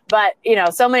there. But, you know,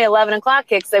 so many 11 o'clock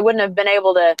kicks, they wouldn't have been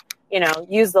able to, you know,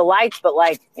 use the lights, but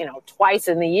like, you know, twice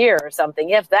in the year or something,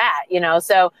 if that, you know.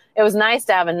 So it was nice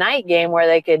to have a night game where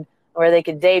they could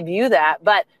debut that.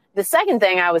 But the second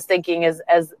thing I was thinking is,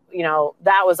 as, you know,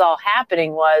 that was all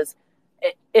happening was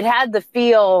it had the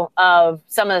feel of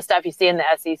some of the stuff you see in the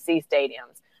SEC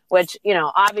stadiums, which, you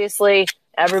know, obviously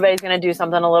everybody's going to do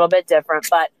something a little bit different,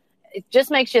 but it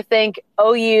just makes you think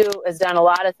OU has done a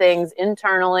lot of things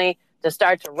internally to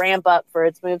start to ramp up for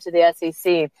its move to the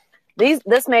SEC.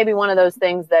 This may be one of those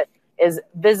things that is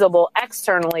visible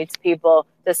externally to people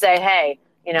to say, hey,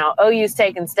 you know, OU's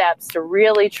taken steps to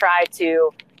really try to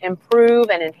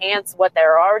improve and enhance what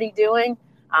they're already doing.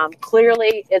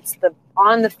 Clearly, it's the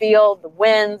on the field, the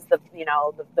wins, the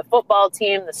football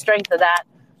team, the strength of that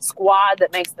squad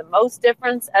that makes the most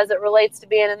difference as it relates to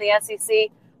being in the SEC.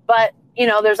 But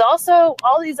there's also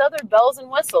all these other bells and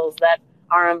whistles that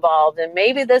are involved. And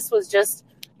maybe this was just,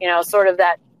 sort of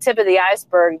that tip of the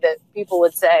iceberg that people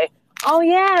would say, oh,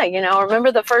 yeah,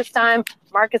 remember the first time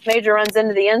Marcus Major runs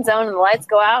into the end zone and the lights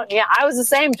go out? And yeah, I was the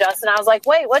same, Justin. I was like,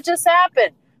 wait, what just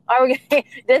happened? Are we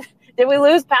did we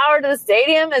lose power to the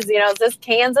stadium? Is this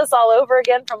Kansas all over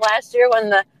again from last year when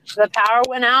the power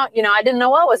went out? I didn't know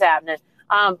what was happening.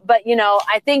 But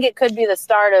I think it could be the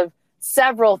start of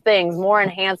several things, more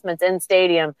enhancements in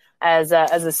stadium as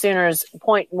the Sooners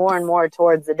point more and more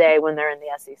towards the day when they're in the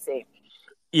SEC.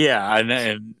 Yeah,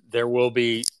 and there will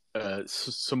be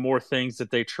some more things that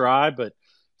they try, but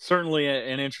certainly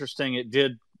an interesting. It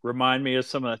did remind me of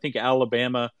some. I think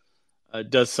Alabama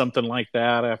does something like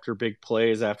that after big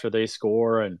plays, after they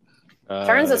score, and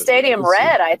turns the stadium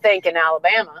red. I think in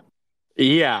Alabama.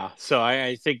 Yeah, so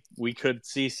I think we could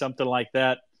see something like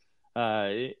that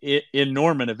in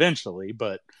Norman eventually,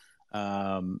 but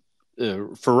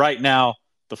for right now,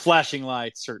 the flashing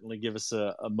lights certainly give us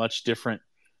a much different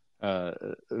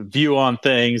view on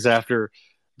things after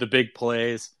the big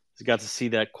plays. We got to see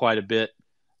that quite a bit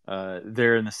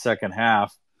there in the second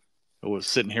half. I was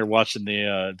sitting here watching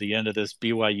the end of this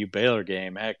BYU Baylor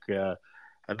game. Heck,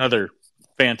 another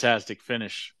fantastic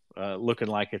finish, looking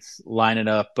like it's lining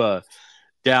up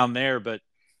down there. But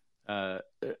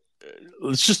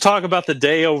let's just talk about the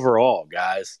day overall,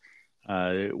 guys.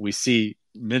 We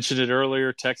mentioned it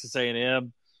earlier. Texas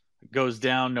A&M goes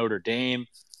down. Notre Dame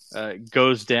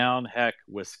goes down. Heck,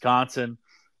 Wisconsin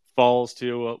falls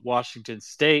to Washington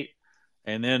State.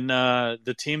 And then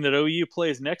the team that OU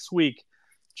plays next week,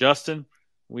 Justin,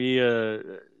 we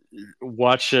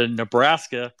watch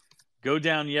Nebraska go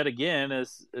down yet again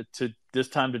this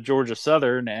time to Georgia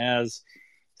Southern, as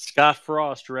Scott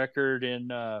Frost record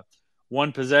in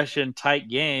one possession tight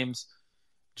games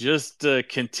just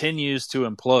continues to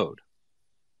implode.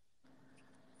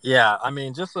 Yeah, I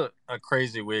mean, just a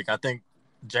crazy week. I think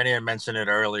Jenny had mentioned it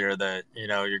earlier that,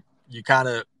 you kind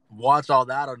of watch all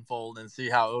that unfold and see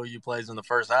how OU plays in the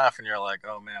first half, and you're like,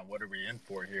 oh, man, what are we in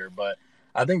for here? But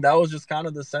I think that was just kind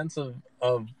of the sense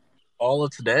of all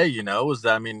of today, was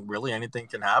that, I mean, really anything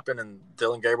can happen. And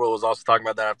Dillon Gabriel was also talking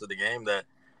about that after the game, that,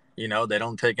 they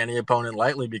don't take any opponent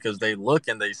lightly because they look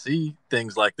and they see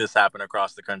things like this happen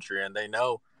across the country, and they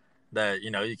know that,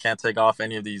 you can't take off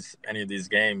any of these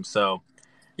games. So,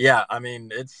 yeah, I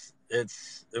mean, it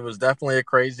was definitely a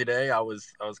crazy day. I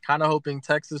was kind of hoping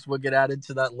Texas would get added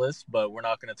to that list, but we're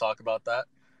not going to talk about that.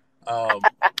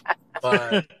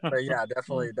 But yeah,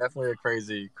 definitely a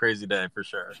crazy day for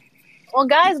sure. Well,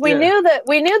 guys, we knew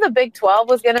the Big 12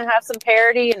 was going to have some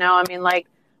parity. I mean, like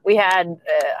we had,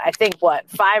 I think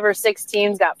 5 or 6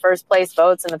 teams got first place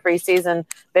votes in the preseason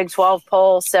Big 12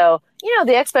 poll. So,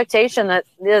 the expectation that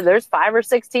there's 5 or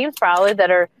 6 teams probably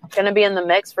that are going to be in the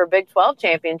mix for Big 12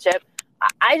 championship.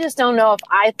 I just don't know if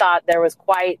I thought there was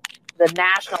quite the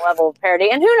national level of parity.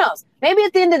 And who knows? Maybe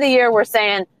at the end of the year, we're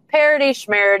saying parity,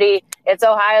 schmarity. It's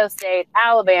Ohio State,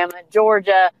 Alabama,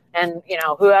 Georgia, and,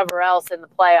 whoever else in the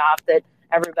playoff that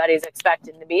everybody's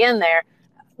expecting to be in there.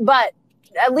 But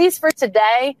at least for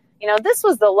today, this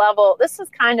was the level. This is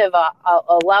kind of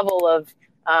a level of,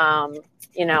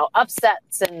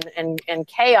 upsets and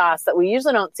chaos that we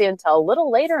usually don't see until a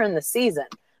little later in the season.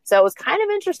 So it was kind of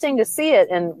interesting to see it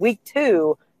in week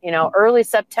 2, early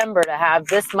September, to have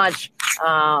this much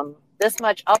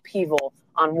upheaval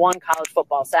on one college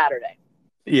football Saturday.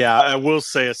 Yeah, I will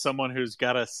say, as someone who's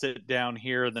got to sit down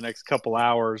here in the next couple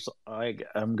hours,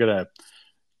 I'm going to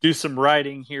do some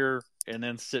writing here and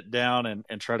then sit down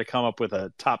and try to come up with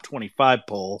a top 25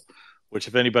 poll, which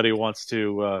if anybody wants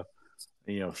to,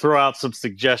 throw out some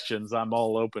suggestions, I'm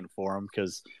all open for them,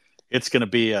 because it's going to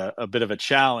be a bit of a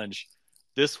challenge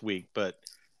this week. But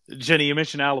Jenny, you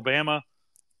mentioned Alabama.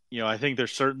 I think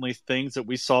there's certainly things that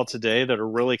we saw today that are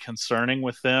really concerning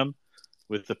with them,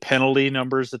 with the penalty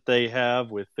numbers that they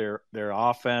have, with their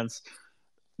offense.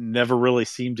 Never really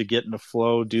seem to get in the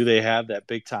flow. Do they have that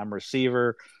big time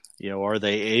receiver? Are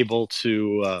they able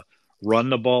to run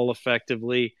the ball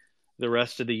effectively the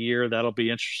rest of the year? That'll be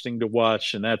interesting to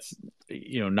watch. And that's,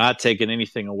 not taking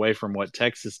anything away from what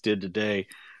Texas did today,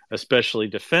 especially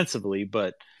defensively,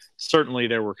 but certainly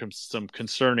there were some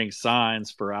concerning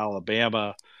signs for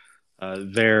Alabama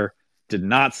there. Did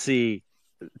not see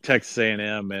Texas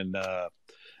A&M and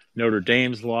Notre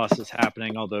Dame's losses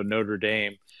happening, although Notre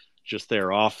Dame, just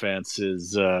their offense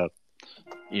is,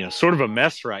 sort of a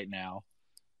mess right now.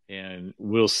 And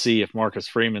we'll see if Marcus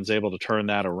Freeman's able to turn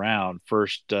that around.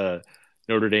 First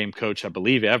Notre Dame coach, I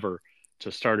believe, ever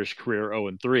to start his career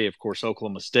 0-3. Of course,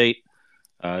 Oklahoma State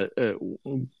got the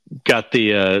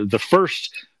first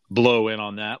blow in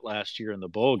on that last year in the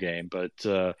bowl game. But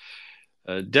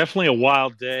definitely a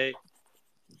wild day.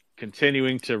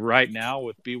 Continuing to right now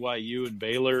with BYU and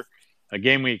Baylor, a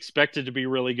game we expected to be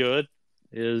really good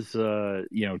is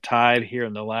tied here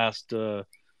in the last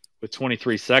with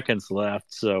 23 seconds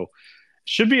left. So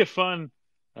should be a fun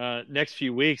next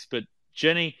few weeks. But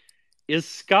Jenny, is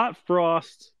Scott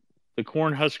Frost the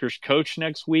Cornhuskers coach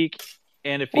next week?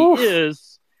 And if he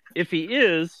is,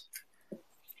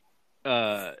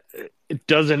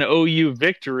 does an OU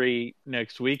victory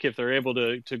next week, if they're able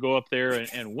to go up there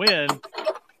and win,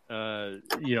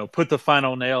 put the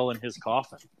final nail in his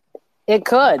coffin? It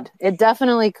could. It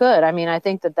definitely could. I mean, I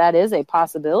think that is a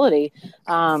possibility.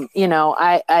 I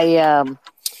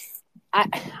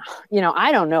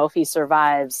don't know if he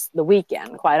survives the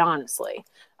weekend, quite honestly.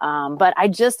 But I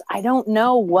don't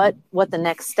know what the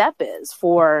next step is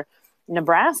for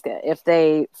Nebraska. If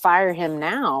they fire him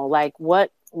now, like what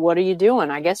are you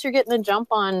doing? I guess you're getting a jump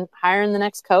on hiring the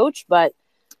next coach, but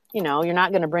you're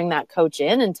not going to bring that coach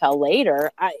in until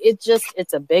later.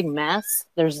 It's a big mess.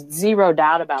 There's zero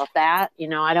doubt about that.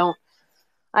 I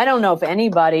don't know if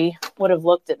anybody would have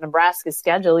looked at Nebraska's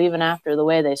schedule, even after the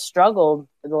way they struggled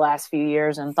for the last few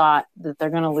years, and thought that they're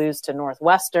going to lose to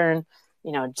Northwestern.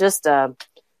 They've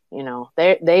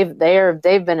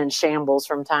been in shambles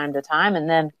from time to time, and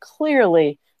then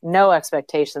clearly no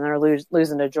expectation they're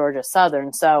losing to Georgia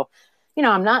Southern. So,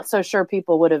 I'm not so sure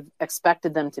people would have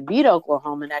expected them to beat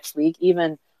Oklahoma next week,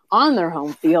 even on their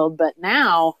home field. But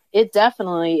now it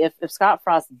definitely, if Scott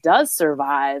Frost does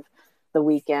survive the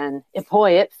weekend, it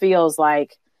feels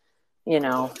like, I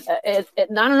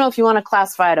don't know if you want to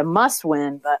classify it a must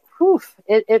win, but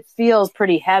it feels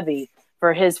pretty heavy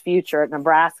for his future at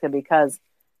Nebraska, because,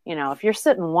 if you're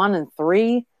sitting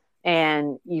 1-3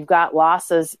 and you've got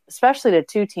losses, especially to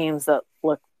two teams that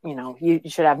look, you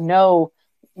should have no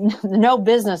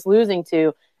business losing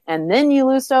to, and then you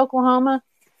lose to Oklahoma,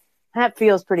 that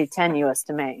feels pretty tenuous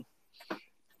to me.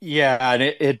 Yeah, and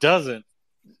it doesn't,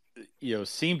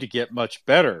 seem to get much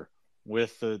better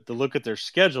with the look at their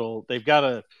schedule. They've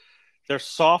got their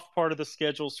soft part of the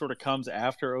schedule sort of comes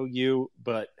after OU,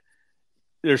 but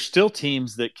there's still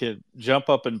teams that could jump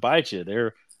up and bite you.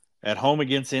 They're at home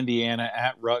against Indiana,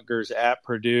 at Rutgers, at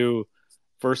Purdue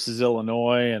versus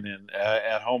Illinois, and then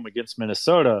at home against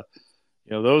Minnesota.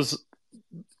 Those,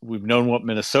 we've known what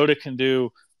Minnesota can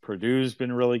do. Purdue's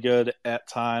been really good at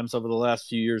times over the last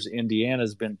few years.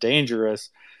 Indiana's been dangerous.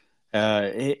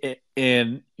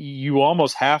 And you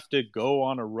almost have to go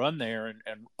on a run there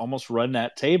and almost run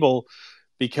that table,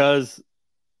 because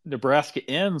Nebraska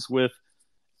ends with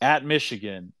at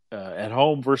Michigan, at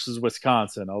home versus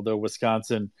Wisconsin, although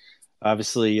Wisconsin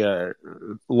obviously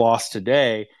lost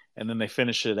today, and then they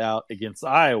finish it out against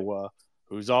Iowa,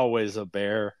 who's always a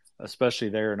bear, especially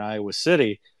there in Iowa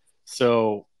City.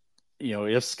 So,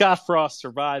 if Scott Frost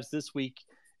survives this week,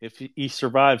 if he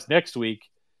survives next week,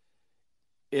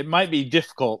 it might be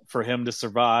difficult for him to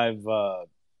survive,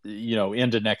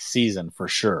 into next season for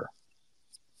sure.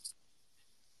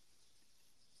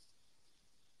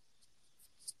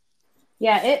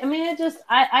 Yeah,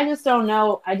 I just don't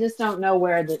know. I just don't know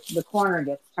where the corner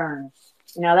gets turned.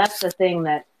 That's the thing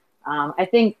that I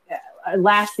think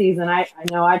last season, I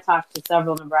know I talked to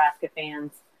several Nebraska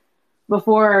fans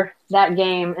before that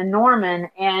game in Norman,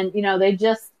 and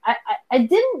I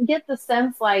didn't get the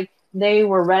sense like they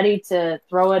were ready to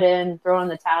throw in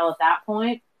the towel at that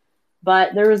point,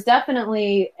 but there was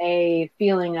definitely a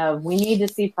feeling of, we need to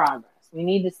see progress. We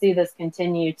need to see this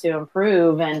continue to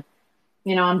improve, and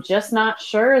I'm just not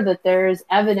sure that there's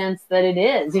evidence that it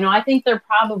is. I think they're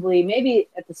probably, maybe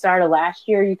at the start of last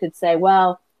year, you could say,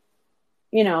 well,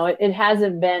 it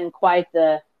hasn't been quite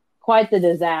the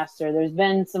disaster. There's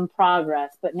been some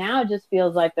progress, but now it just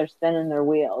feels like they're spinning their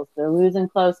wheels. They're losing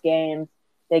close games.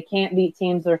 They can't beat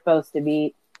teams they're supposed to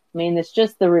beat. I mean, it's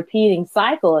just the repeating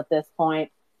cycle at this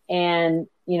point. And,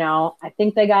 I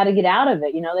think they got to get out of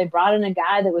it. They brought in a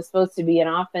guy that was supposed to be an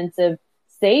offensive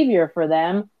savior for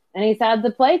them, and he's had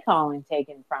the play calling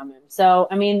taken from him. So,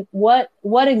 I mean, what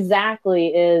exactly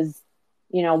is,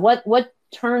 what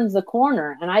turns the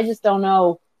corner? And I just don't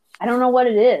know. I don't know what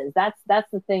it is.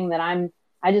 That's the thing that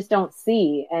I just don't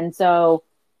see. And so,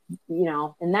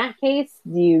 in that case,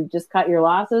 do you just cut your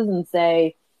losses and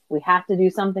say, we have to do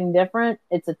something different?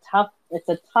 It's a tough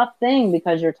thing,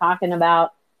 because you're talking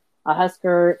about a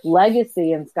Husker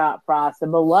legacy in Scott Frost, a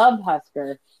beloved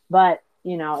Husker. But,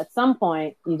 at some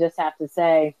point you just have to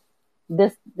say,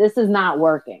 this is not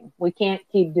working. We can't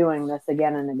keep doing this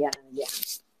again and again and again.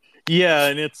 Yeah.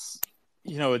 And it's,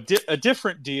 a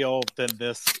different deal than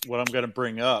this, what I'm going to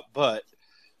bring up, but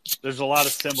there's a lot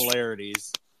of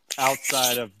similarities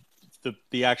outside of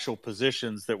the actual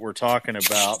positions that we're talking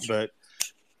about. But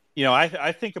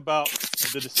I think about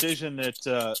the decision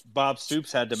that Bob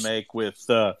Stoops had to make with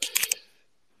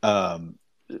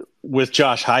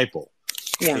Josh Heupel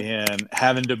and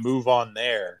having to move on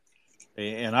there.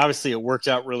 And obviously it worked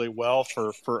out really well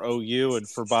for OU and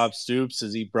for Bob Stoops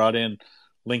as he brought in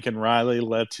Lincoln Riley,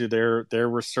 led to their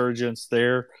resurgence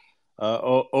there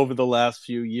over the last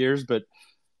few years. But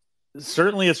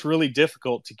certainly it's really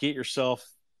difficult to get yourself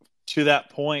to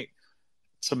that point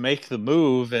to make the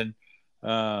move. And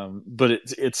but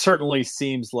it certainly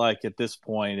seems like at this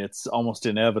point it's almost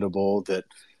inevitable that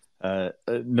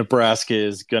Nebraska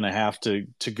is going to have to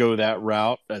go that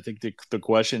route. I think the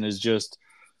question is just,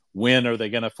 when are they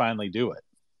going to finally do it?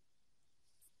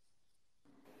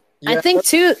 Yeah. I think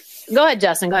too. Go ahead,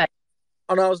 Justin. Go ahead.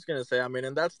 Oh, no, I was going to say, I mean,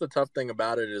 and that's the tough thing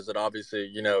about it is that obviously,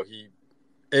 he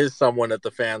is someone that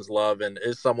the fans love and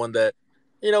is someone that,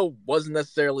 wasn't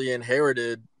necessarily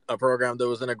inherited a program that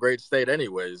was in a great state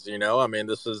anyways. I mean,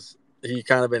 he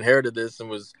kind of inherited this and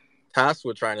was tasked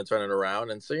with trying to turn it around.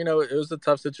 And so, it was a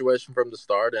tough situation from the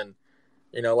start. And,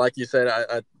 like you said,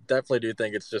 I definitely do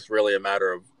think it's just really a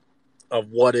matter of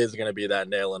what is going to be that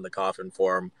nail in the coffin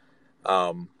for him.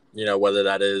 Whether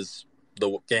that is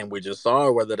the game we just saw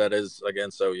or whether that is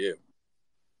against OU.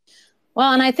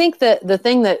 Well, and I think that the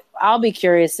thing that I'll be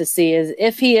curious to see is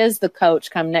if he is the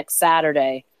coach come next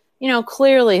Saturday,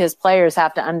 clearly his players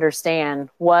have to understand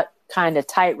what kind of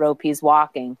tightrope he's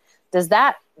walking. Does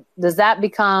that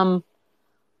become,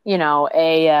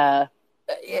 if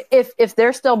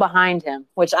they're still behind him,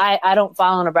 which I don't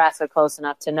follow Nebraska close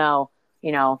enough to know,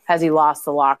 has he lost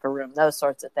the locker room, those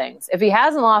sorts of things. If he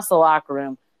hasn't lost the locker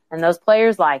room and those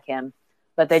players like him,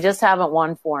 but they just haven't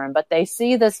won for him, but they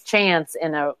see this chance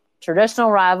in a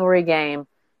traditional rivalry game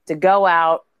to go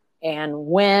out and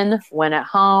win at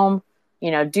home,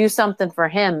 do something for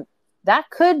him, that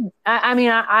could,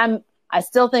 I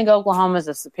still think Oklahoma is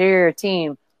a superior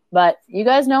team, but you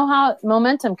guys know how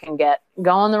momentum can get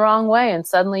going the wrong way, and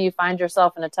suddenly you find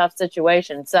yourself in a tough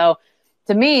situation. So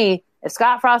to me, if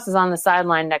Scott Frost is on the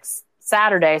sideline next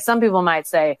Saturday, some people might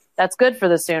say that's good for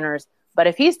the Sooners. But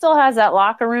if he still has that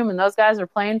locker room and those guys are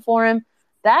playing for him,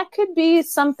 that could be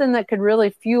something that could really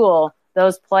fuel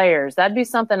those players. That'd be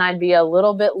something I'd be a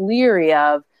little bit leery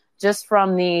of, just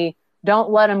from the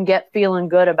don't let them get feeling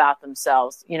good about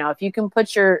themselves. If you can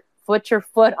put your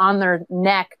foot on their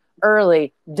neck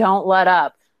early, don't let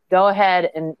up. Go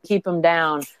ahead and keep them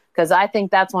down, because I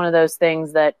think that's one of those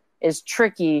things that is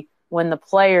tricky when the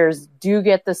players do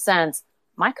get the sense,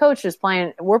 my coach is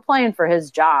playing, we're playing for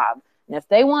his job. And if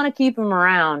they want to keep him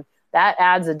around, that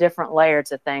adds a different layer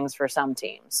to things for some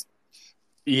teams.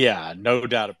 Yeah, no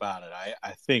doubt about it.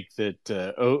 I think that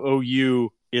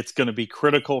OU, it's going to be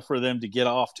critical for them to get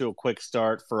off to a quick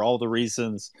start for all the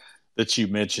reasons that you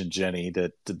mentioned, Jenny,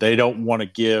 that they don't want to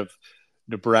give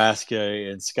Nebraska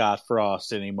and Scott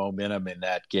Frost any momentum in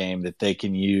that game that they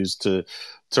can use to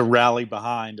rally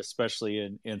behind,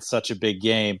 especially in such a big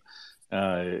game,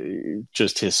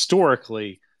 just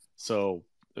historically. So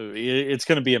it's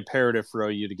going to be imperative for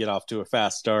OU to get off to a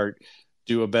fast start,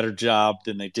 do a better job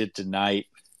than they did tonight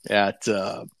at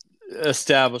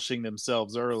establishing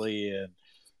themselves early. And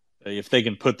if they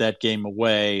can put that game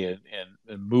away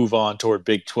and move on toward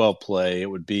Big 12 play, it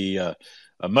would be a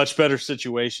much better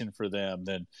situation for them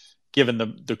than giving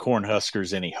the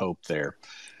Cornhuskers any hope there.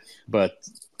 But,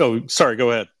 sorry,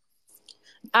 go ahead.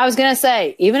 I was going to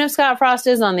say, even if Scott Frost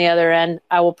is on the other end,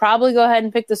 I will probably go ahead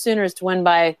and pick the Sooners to win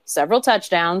by several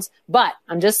touchdowns. But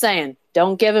I'm just saying,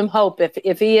 don't give him hope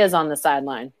if he is on the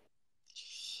sideline.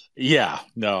 Yeah,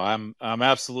 no, I'm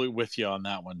absolutely with you on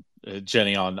that one,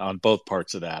 Jenny, on both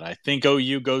parts of that. I think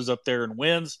OU goes up there and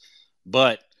wins,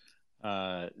 but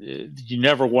you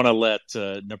never want to let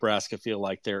Nebraska feel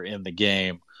like they're in the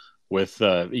game with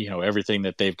everything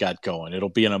that they've got going. It'll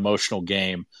be an emotional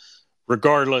game,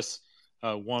 regardless,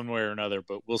 one way or another.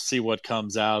 But we'll see what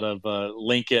comes out of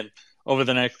Lincoln over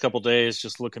the next couple of days.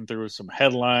 Just looking through some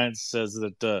headlines, says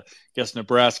that I guess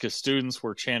Nebraska students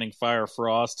were chanting "Fire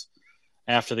Frost"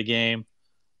 after the game.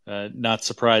 Not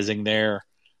surprising there,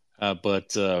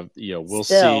 but we'll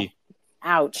see.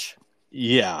 Ouch.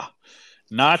 Yeah.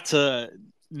 Not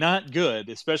good,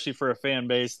 especially for a fan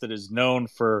base that is known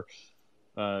for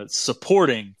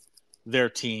supporting their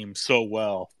team so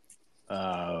well.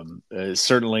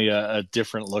 Certainly a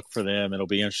different look for them. It'll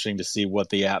be interesting to see what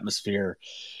the atmosphere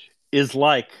is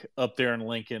like up there in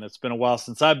Lincoln. It's been a while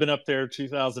since I've been up there.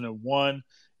 2001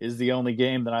 is the only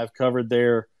game that I've covered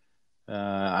there.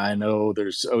 I know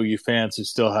there's OU fans who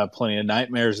still have plenty of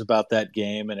nightmares about that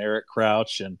game and Eric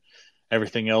Crouch and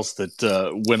everything else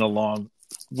that went along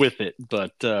with it.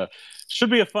 But should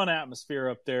be a fun atmosphere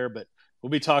up there. But we'll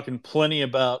be talking plenty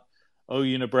about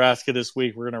OU Nebraska this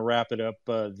week. We're going to wrap it up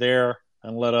there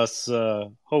and let us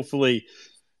hopefully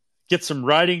get some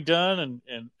writing done,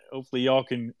 and hopefully y'all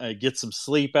can get some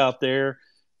sleep out there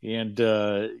and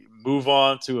move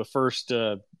on to a first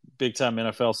big-time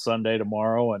NFL Sunday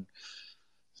tomorrow and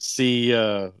see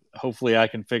hopefully I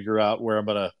can figure out where I'm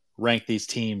going to rank these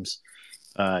teams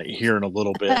here in a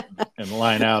little bit and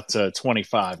line out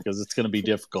 25 because it's going to be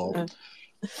difficult.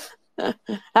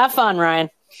 Have fun, Ryan.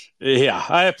 Yeah,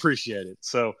 I appreciate it.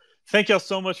 So thank y'all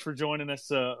so much for joining us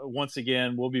once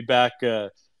again. We'll be back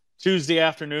Tuesday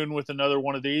afternoon with another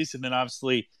one of these, and then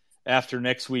obviously after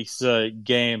next week's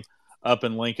game up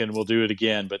in Lincoln, we'll do it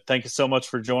again. But thank you so much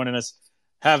for joining us.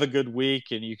 Have a good week,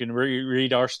 and you can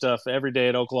read our stuff every day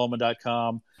at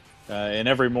Oklahoma.com and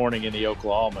every morning in the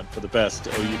Oklahoman for the best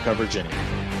OU coverage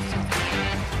anyway.